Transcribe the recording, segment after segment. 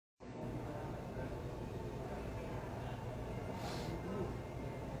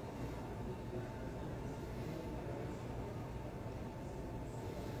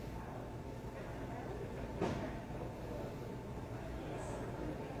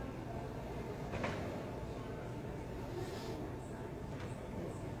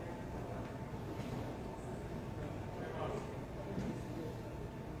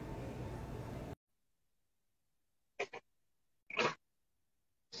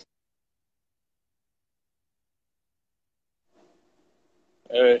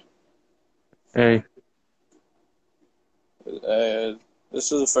Hey, Hey,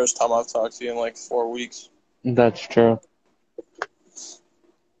 this is the first time I've talked to you in like 4 weeks. that's true.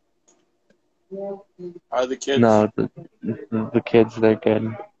 How are the kids? No, the kids, they're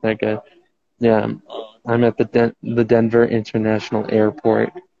good. They're good. Yeah, Uh, I'm at the Denver International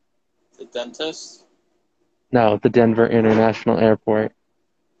Airport. the dentist? No, the Denver International Airport.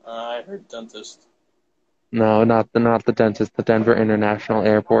 I heard dentist. No, not the dentist. The Denver International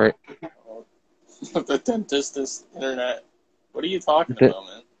Airport. Oh, the dentist is internet. What are you talking The about,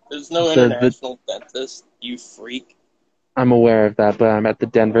 man? There's no the international dentist, you freak. I'm aware of that, but I'm at the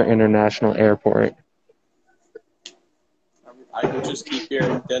Denver International Airport. I just keep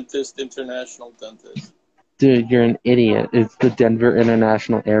hearing dentist, international dentist. Dude, you're an idiot. It's the Denver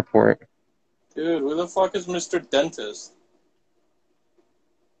International Airport. Dude, who the fuck is Mr. Dentist?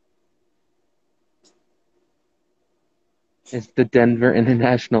 It's the Denver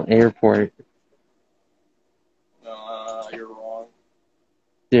International Airport. No, you're wrong.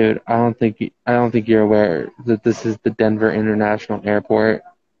 Dude, I don't think you're aware that this is the Denver International Airport.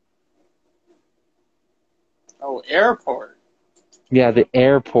 Oh, airport. Yeah, the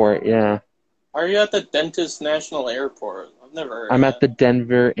airport, yeah. Are you at the Dentist National Airport? I've never heard of I'm at that. the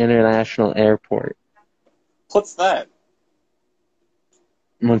Denver International Airport. What's that?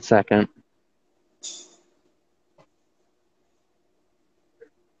 1 second.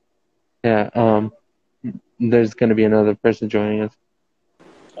 Yeah, there's gonna be another person joining us.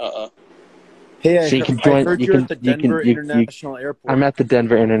 Uh-uh. Hey, She can I join, heard you're at the Denver International I'm Airport. at the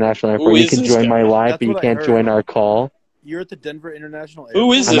Denver International Who Airport. You is can this join my guy? live, That's but you what I can't heard. join our call. You're at the Denver International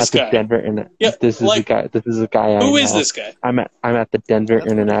Who is Airport? I'm this at the guy? Yeah, this is the like, guy, this is a guy I who is know. this guy? I'm at the Denver That's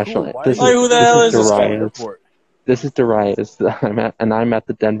pretty International, cool. Why are this you Like, at is, the who the this Denver hell is is this International guy? Darius. Airport? This is Darius. I'm at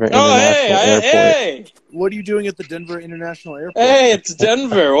the Denver Oh, hey, International Airport. hey! What are you doing at the Denver International Airport? Hey, it's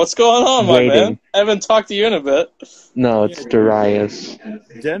Denver. What's going on, my man? Waiting. I haven't talked to you in a bit. No, Yeah, it's Darius.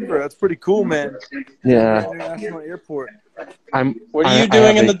 Denver. That's pretty cool, man. Denver Yeah, International Airport. What are you I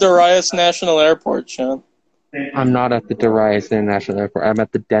doing have in the a, Darius National Airport, Sean? I'm not at the Darius International Airport. I'm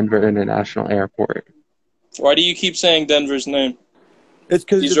at the Denver International Airport. Why do you keep saying Denver's name? It's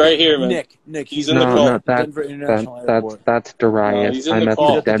because He's right here, man. Nick. He's He's in the at No, call. the Denver International Airport. that's No, Darius. he's in I'm the at He's the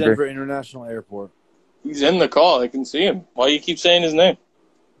call. at the Denver. Denver International Airport. He's in the call. I can see him. Why do you keep saying his name?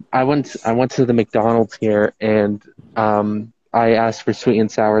 I went to the McDonald's here and I asked for sweet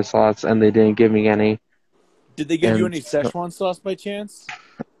and sour sauce and they didn't give me any. Did they give you And any Szechuan sauce by chance?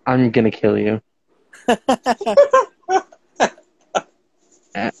 I'm gonna kill you.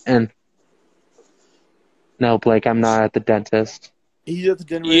 And no, Blake, I'm not at the dentist. He's at the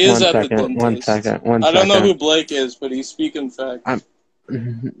Denver He is One at the International second, Airport. one dentist. second, one I don't know who second. Blake is, but he's speaking I'm facts.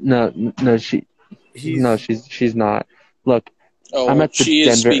 no, no, He's she's not. Look, Oh, I'm well, at the she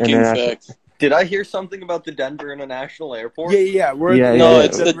is Denver speaking International. facts. Did I hear something about the Denver International Airport? yeah. Yeah, No, yeah,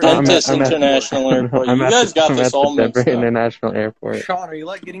 it's yeah. the Denver Dentist I'm at International Airport. International Airport. I'm You at guys got I'm this at the all Denver mixed up. International Airport. Sean, are you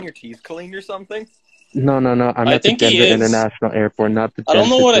like getting your teeth cleaned or something? No, I'm I at the think he Denver is. International Airport, not the I don't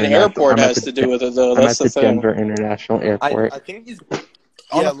know Dentist what an International. airport has to do with it, though. I'm That's at the the thing. Denver International Airport. I think he's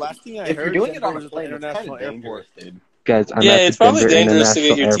on Yeah, a. last thing I If you're heard, doing it Denver on a was at the plane, it's kind International of dangerous, Airport. dude. Guys, I'm Yeah, at the it's probably Denver dangerous to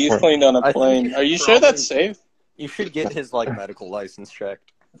get International your teeth Airport. cleaned on a I think plane. you Are should you sure that's probably. safe? You should get his like medical license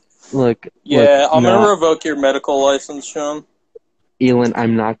checked. Look, Yeah, I'm no, gonna revoke your medical license, Sean. Elon,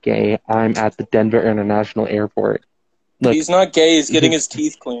 I'm not gay. I'm at the Denver International Airport. Look, He's not gay. He's getting his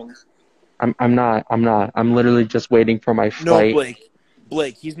teeth cleaned. I'm not. I'm literally just waiting for my No, flight.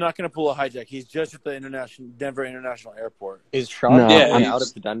 Blake, he's not going to pull a hijack. He's just at the Denver International Airport. Is Sean No, coming Yeah, out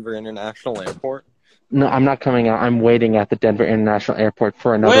at the Denver International Airport? no, I'm not coming out. I'm waiting at the Denver International Airport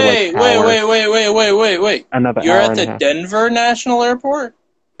for another Wait, like wait, hour, wait, wait, wait, wait, wait, wait. another You're hour at and a the half. Denver National Airport?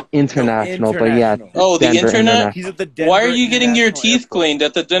 No, International, but yeah, international. Oh, the Denver internet? He's International. at the Denver Why are you getting your International teeth Airport. cleaned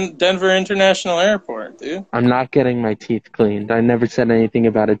at the Denver International Airport, dude? I'm not getting my teeth cleaned. I never said anything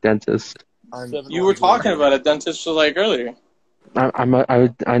about a dentist. You were talking about a dentist like earlier.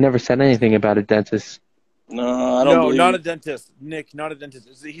 I never said anything about a dentist. No, I don't No, believe not you. a dentist. Nick, not a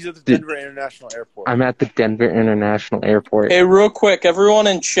dentist. He's at the Dude, Denver International Airport. I'm at the Denver International Airport. Hey, real quick, everyone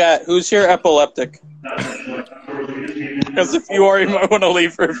in chat, who's here epileptic? Because if you are, you might want to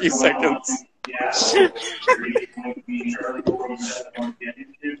leave for a few seconds.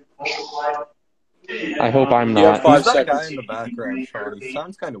 I hope I'm You have not. 5 Who's that guy seconds. in the background, Sean? He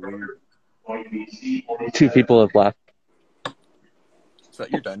sounds kind of weird. 2 people have left. Is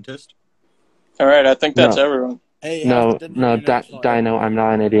that your dentist? All right, I think that's No. everyone. Hey, No, how's the Denver International Dino, Airport? I'm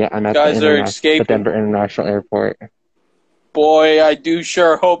not an idiot. I'm at Guys are the escaping. Denver International Airport. Boy, I do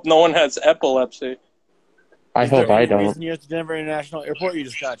sure hope no one has epilepsy. I Is there hope I any don't. reason you're at the Denver International Airport? Or you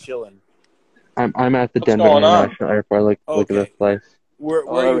just got chilling. I'm at the What's Denver going on? International Airport. Look at this Okay. place. Where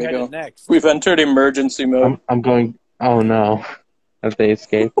Oh, are there you we headed go. next? We've entered emergency mode. I'm going. Oh no, have they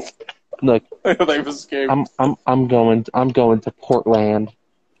escaped? Look, They've escaped. I'm going to Portland.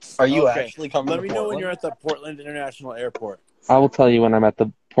 Are you Okay. actually coming Let to me know when Portland? you're at the Portland International Airport. I will tell you when I'm at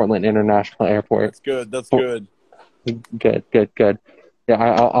the Portland International Airport. That's good. That's Por- good. Good. Yeah,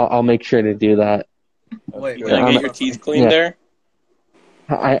 I'll make sure to do that. Wait, You wait, gonna I'm- get your teeth cleaned there?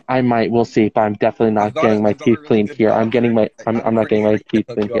 I might. We'll see. But I'm definitely not getting my teeth really cleaned good here. I'm doctor. not pretty getting sure my he teeth can hook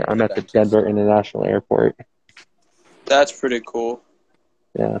cleaned you here. up I'm with at a the dentist. Denver International Airport. That's pretty cool.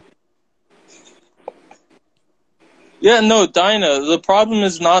 Yeah. Yeah, no, Dinah, the problem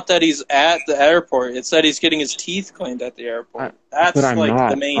is not that he's at the airport. It's that he's getting his teeth cleaned at the airport. That's But I'm like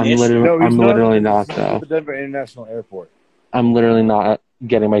not. the main I'm issue. literally. No, he's I'm not literally at the, not he's though. at the Denver International Airport. I'm literally not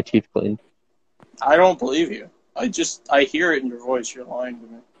getting my teeth cleaned. I don't believe you. I hear it in your voice. You're lying to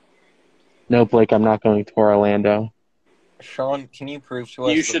me. No, Blake, I'm not going to Orlando. Sean, can you prove to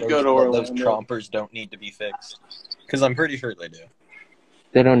us You that should those, go to that those Orlando. chompers don't need to be fixed? Because I'm pretty sure they do.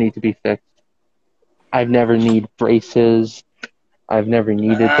 They don't need to be fixed. I've never need braces. I've never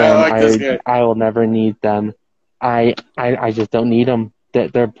needed I them. like this guy. I will never need them. I just don't need them.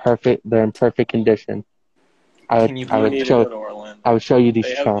 They're perfect. They're in perfect condition. I Can you would, I You would need to show go to Orlando. I would show you these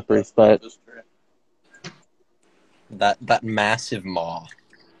They have the chompers, best but dentistry. That massive maw.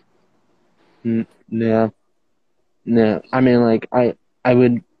 no. I mean, like I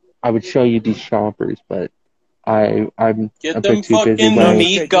would show you these chompers, but I'm Get a them bit too busy fucking going. Okay, meat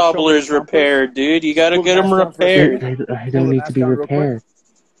just show me gobblers the chompers. repaired, dude. You gotta Pull the get them mask down for a repaired. second. I Pull don't the need mask to be down real quick. repaired.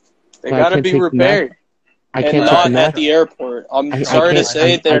 They Well, I gotta can't be take the repaired. I And can't not take the at mask. the airport. I'm I sorry to can't.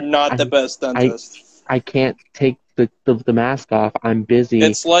 say they're not the I best dentists. I can't take the mask off. I'm busy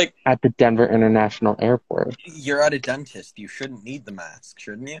It's like, at the Denver International Airport. You're at a dentist. You shouldn't need the mask,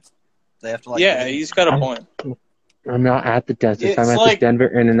 shouldn't you? They have to yeah, he's got a point. I'm not at the dentist. I'm It's at like, the Denver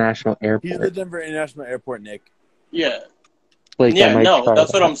International He's at the Airport. Denver International Airport, Nick. yeah. Blake, I Yeah, might no, try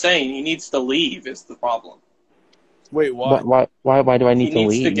that's what that. I'm saying. He needs to leave is the problem. Wait, why? Why do I need He to needs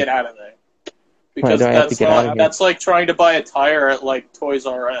leave? to get out of there. Why Because do I have to get out of here? that's like trying to buy a tire at like Toys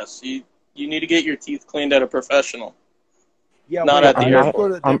R Us. You need to get your teeth cleaned at a professional. Yeah, Not wait, at the why don't you airport. go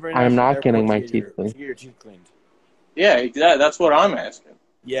to the Denver I'm International not Airport getting to my get teeth your- cleaned. to get your teeth cleaned? Yeah, that's what I'm asking.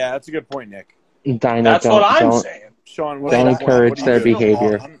 Yeah, that's a good point, Nick. Dinah, That's what I'm don't saying. Sean, Don't what's the point? encourage What do their you do?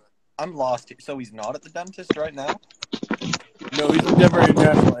 behavior. I'm lost here. So he's not at the dentist right now? No, he's at Denver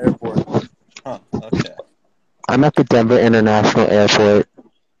International Airport. Huh, okay. I'm at the Denver International Airport.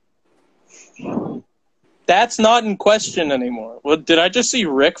 That's not in question anymore. Well, did I just see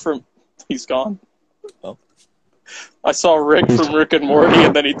Rick from... He's gone. Oh. I saw Rick from Rick and Morty,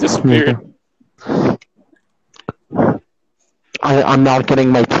 and then he disappeared. I'm not getting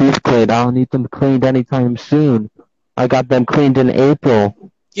my teeth cleaned. I don't need them cleaned anytime soon. I got them cleaned in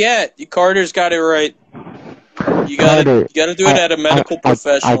April. Yeah, Carter's got it right. You gotta do it at a medical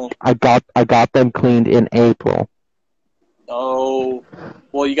professional. I got them cleaned in April. Oh,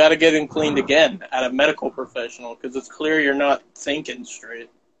 well, you gotta get him cleaned again at a medical professional because it's clear you're not thinking straight.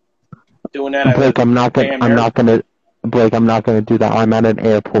 Doing that at Blake, a I'm not gonna do that. I'm at an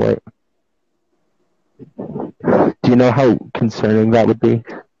airport. Do you know how concerning that would be?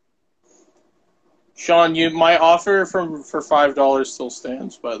 Sean, my offer for $5 still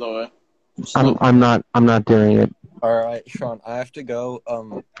stands, by the way. I'm not doing it. Alright, Sean, I have to go.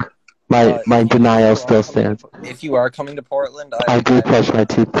 My denial still stands. If you are coming to Portland, I do brush my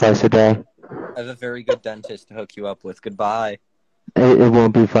teeth twice a day. I have a very good dentist to hook you up with. Goodbye. It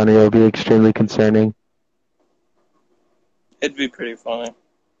won't be funny. It'll be extremely concerning. It'd be pretty funny.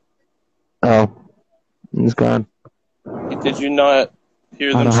 Oh, he's gone. Did you not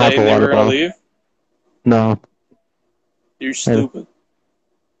hear I them don't say have a they water were gonna bottle. leave? No, You're stupid.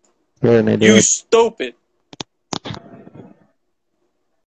 you're an You idiot. stupid.